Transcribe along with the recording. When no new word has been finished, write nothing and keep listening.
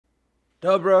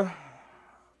Dobra,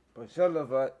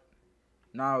 poszanować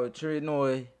na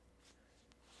очередной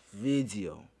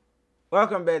video.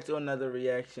 Welcome back to another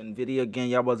reaction video. Again,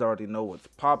 y'all boys already know what's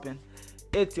popping.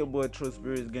 It's your boy True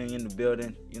Spirits getting in the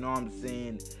building. You know what I'm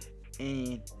saying?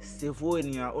 And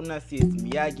сегодня у нас есть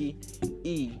Miyagi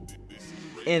и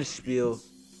Эндшпиль.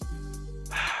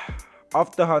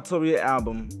 Off the Hattori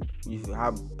album, we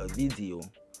have a video.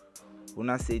 When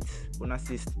I say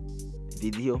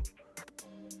video,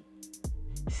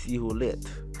 see who lit.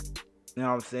 You know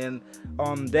what I'm saying?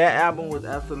 That album was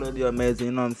absolutely amazing.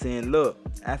 You know what I'm saying? Look,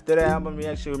 after the album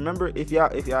reaction, remember if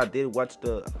y'all did watch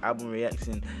the album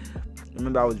reaction,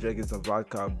 remember I was drinking some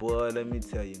vodka. Boy, let me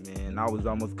tell you, man, I was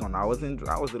almost gone. I was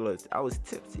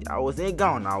tipsy. I wasn't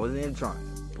gone. I wasn't drunk.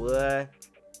 But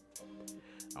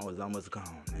I was almost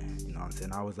gone, man. You know what I'm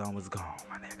saying? I was almost gone,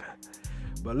 my nigga.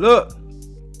 But look,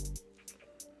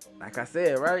 like I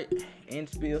said, right?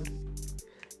 Endšpilь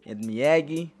and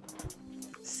Miyagi,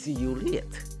 see you lit.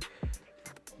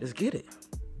 Let's get it.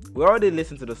 We already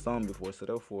listened to the song before, so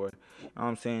therefore, you know what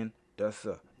I'm saying? That's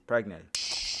pregnant.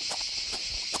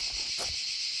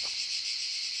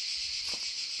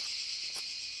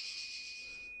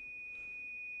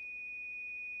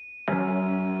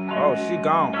 Oh, she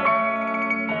gone.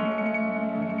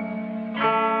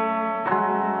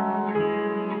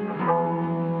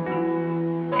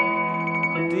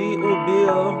 Ты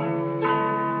убил.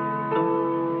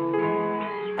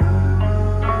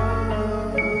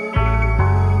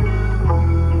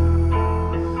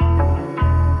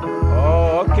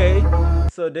 Oh, okay.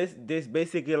 So this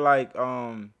basically like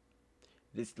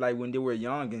this like when they were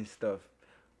young and stuff.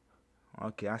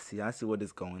 Okay, I see what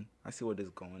is going.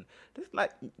 This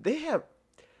like they have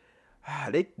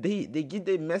they give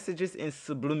their messages in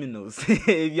subliminals,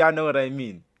 if y'all know what I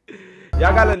mean.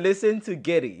 Y'all gotta listen to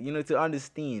get it, you know, to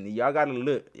understand. Y'all gotta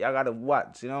look, y'all gotta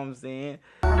watch, you know what I'm saying?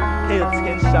 Pay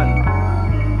attention.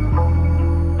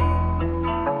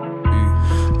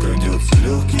 Крадется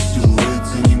легкий силуэт,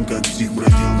 за ним как псих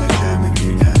бродил ночами.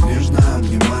 Меня нежно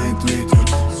обнимает ветер,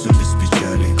 все без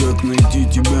печали. Как найти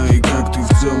тебя и как ты в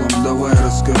целом? Давай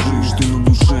расскажи, что на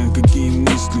душе, какие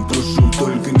мысли, прошу,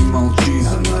 только не молчи.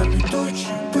 За нами тучи,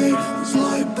 пыль,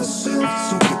 злой посыл.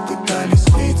 Суки пытались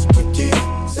сбить с пути,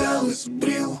 взял и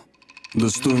сбрил.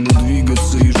 Достойно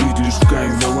двигаться и жить лишь в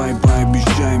кайф. Давай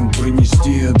пообещаем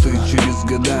пронести это через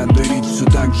года, дарить все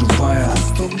так же фая.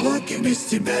 В полблоке без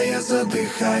тебя я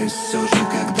задыхаюсь. Все же,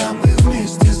 когда мы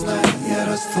вместе, знай, я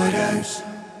растворяюсь.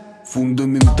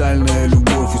 Фундаментальная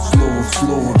любовь, и слово в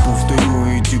слово повторю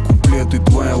эти куплеты.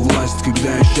 Твоя власть,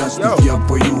 когда я счастлив, я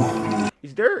пою.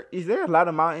 Is there a lot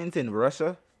of mountains in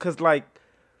Russia? Cause like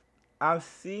I've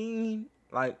seen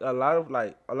like a lot of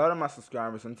my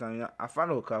subscribers sometimes, you know, I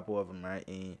follow a couple of them, right,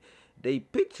 and they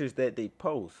pictures that they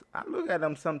post, I look at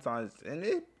them sometimes and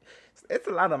it's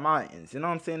a lot of mountains, you know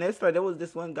what I'm saying? It's like there was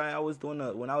this one guy I was doing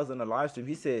when I was on a live stream.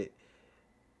 He said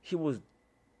he was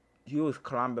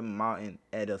climbing a mountain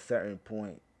at a certain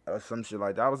point or some shit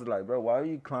like that. I was like, bro, why are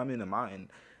you climbing a mountain?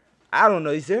 I don't know.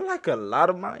 Is there like a lot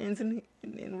of mountains in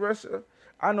Russia?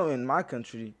 I know in my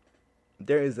country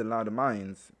there is a lot of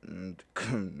mountains, and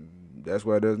that's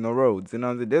why there's no roads. You know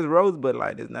what I'm saying? There's roads, but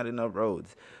like there's not enough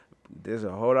roads. There's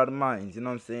a whole lot of mountains. You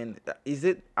know what I'm saying? Is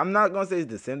it? I'm not gonna say it's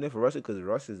the same thing for Russia, because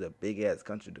Russia is a big ass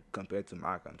country compared to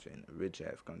my country, and a rich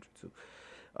ass country too.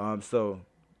 So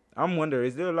I'm wondering,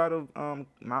 is there a lot of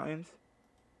mountains?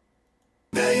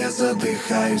 Да, я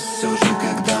задыхаюсь, все же,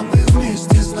 когда мы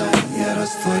вместе, знай, я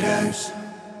растворяюсь.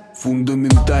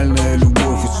 Фундаментальная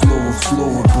любовь, и слово в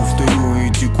слово повторю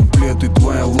эти куплеты.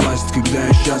 Твоя власть, когда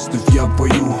я счастлив, я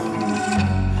пою.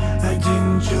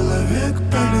 Один человек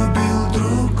полюбил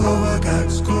другого, как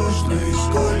скучно, и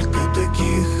сколько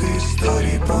таких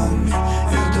историй, помню.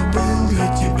 Это был для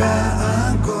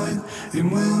тебя огонь, и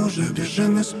мы уже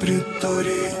бежим из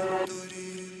притории.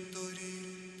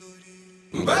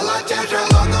 Было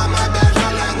тяжело, но мы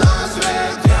бежали на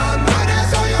свет. Я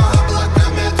нарисую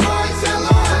облаками твой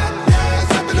силуэт.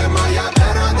 Если моя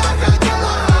вера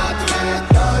находила ответ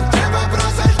на те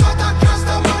вопросы, что так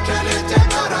часто мучили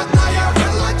тебя, родная.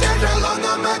 Было тяжело,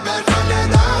 но мы бежали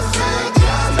на свет.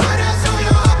 Я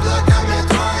нарисую облаками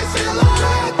твой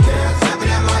силуэт.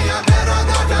 Если моя вера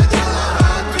находила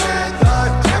ответ на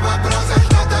те вопросы,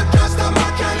 что так часто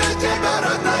мучили тебя,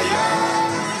 родная.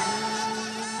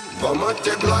 В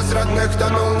омуте глаз родных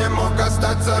тонул, не мог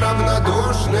остаться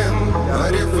равнодушным.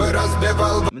 Рифы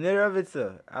разбивал. Мне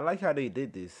нравится. I like how they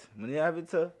did this. Мне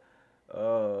нравится.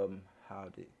 How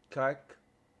did как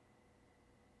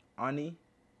они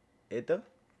это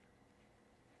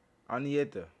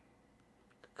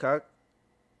как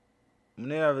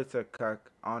мне нравится,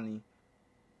 как они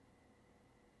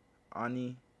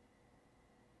Ani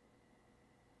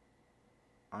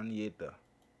это.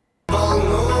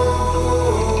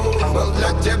 Был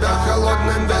для тебя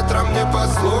холодным ветром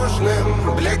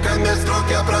непослушным, бликами струк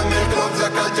я промелькнул в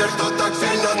закате, что так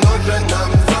сильно нужен нам.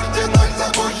 В форте ночь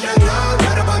запущена,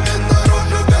 нервами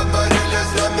наружу говорили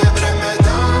с нами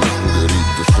времена. Горит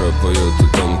душа, поет, и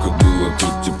там как было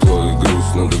тут тепло и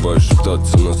грустно. Давай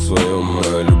шептаться на своем,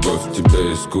 моя любовь в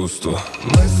тебе искусство.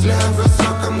 Мысли о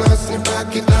высоком нас не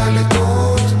покидали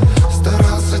тут.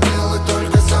 Старался делать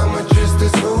только самый чистый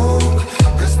звук.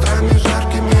 Кострами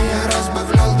жаркими я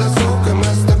разбавлял досуг, и мы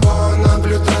с тобой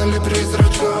наблюдали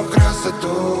призрачную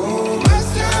красоту.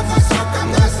 Мысли о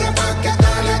высоком нас не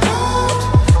покидали тут.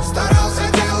 Старался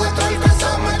делать только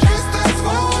самый чистый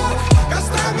звук.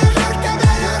 Кострами жаркими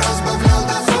я разбавлял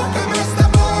досуг, и мы с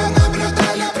тобой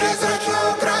наблюдали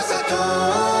призрачную красоту.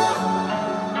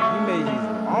 He made his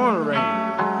own rain.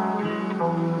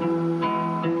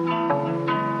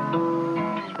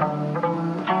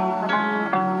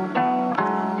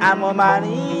 I'm on my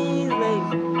knees,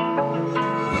 baby.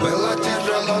 Было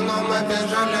тяжело, но мы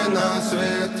бежали на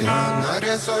свет. Я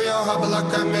нарисую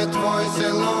облаками твой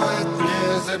силуэт.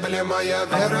 Незыблемая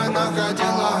вера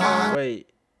находила.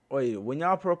 Wait, when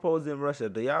y'all propose in Russia,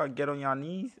 do y'all get on y'all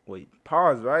knees? Wait,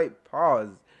 pause, right?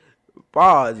 Pause,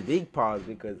 big pause,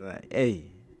 because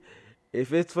hey,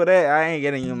 if it's for that, I ain't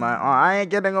getting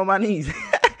on my knees.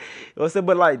 What's it?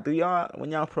 But like, do y'all,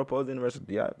 when y'all propose in Russia,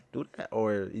 do y'all do that,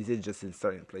 or is it just in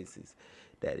certain places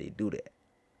that they do that?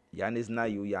 Я не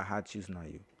знаю, я хочу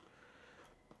знаю.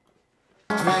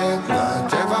 Ответ на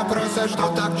те вопросы,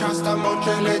 что так часто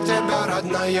мучили тебя,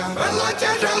 родная. Было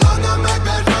тяжело, но мы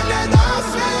бежали на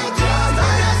свет. Я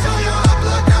нарисую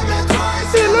облаками твой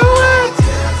силуэт.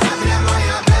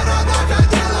 Незыблемая вера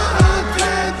находила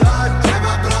ответ на те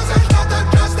вопросы, что так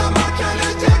часто мучили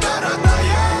тебя,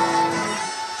 родная.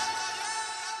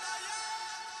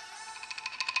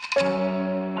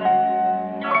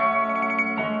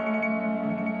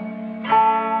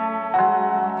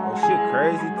 Oh, shit,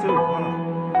 crazy too. Huh?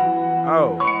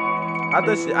 Oh, I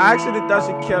actually thought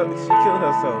she killed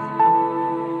herself.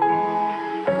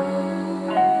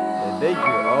 And they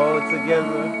grew old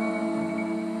together.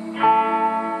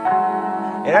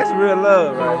 Hey, that's real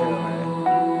love right here, man.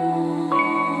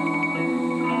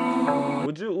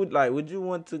 Would you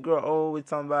want to grow old with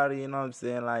somebody, you know what I'm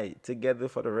saying, like together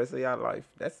for the rest of your life?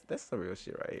 That's some real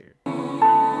shit right here.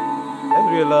 That's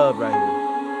real love right here.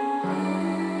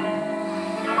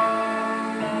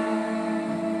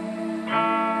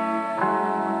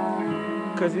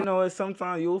 Cause you know what,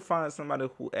 sometimes you'll find somebody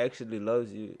who actually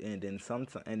loves you, and then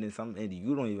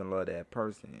you don't even love that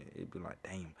person. It'd be like,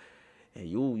 damn, and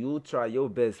you'll try your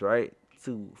best, right,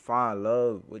 to find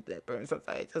love with that person.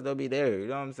 Sometimes it just don't be there, you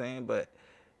know what I'm saying? But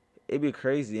it'd be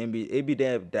crazy, and it'd be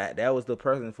that was the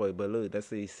person for you. But look, let's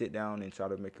say you sit down and try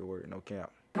to make it work, no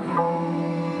cap.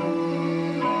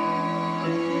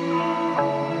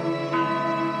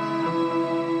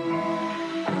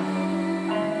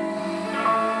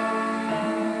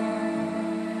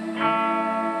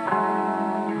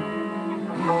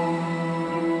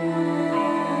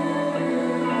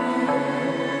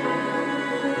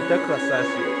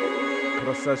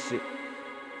 Красавчик.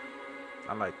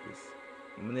 I like this.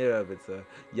 Мне нравится.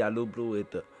 Я люблю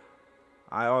это.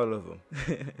 All of them.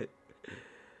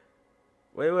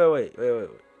 Wait.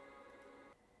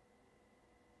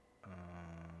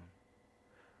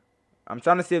 I'm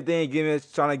trying to see if they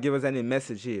ain't trying to give us any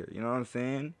message here. You know what I'm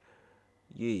saying?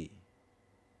 Yeah.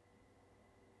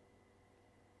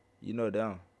 You know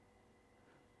them.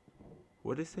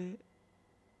 What is it?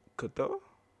 Kato?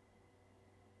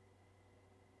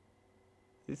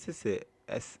 This is it.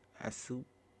 Soup.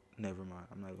 Never mind.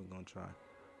 I'm not even gonna try.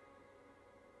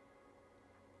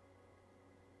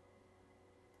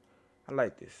 I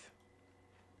like this.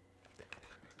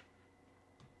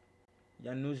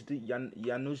 Я нуждаю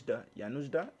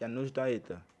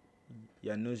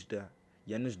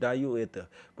это.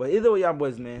 But either way, y'all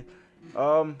boys, man.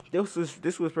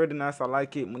 This was pretty nice. I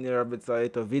like it. Мне нравится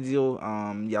это видео.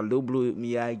 Я люблю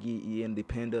Miyagi и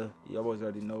Independent. Y'all boys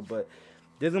already know, but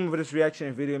this is gonna be this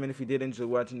reaction video, man. If you did enjoy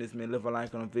watching this, man, leave a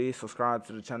like on the video, subscribe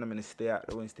to the channel, man, and stay out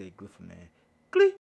there and stay good for man.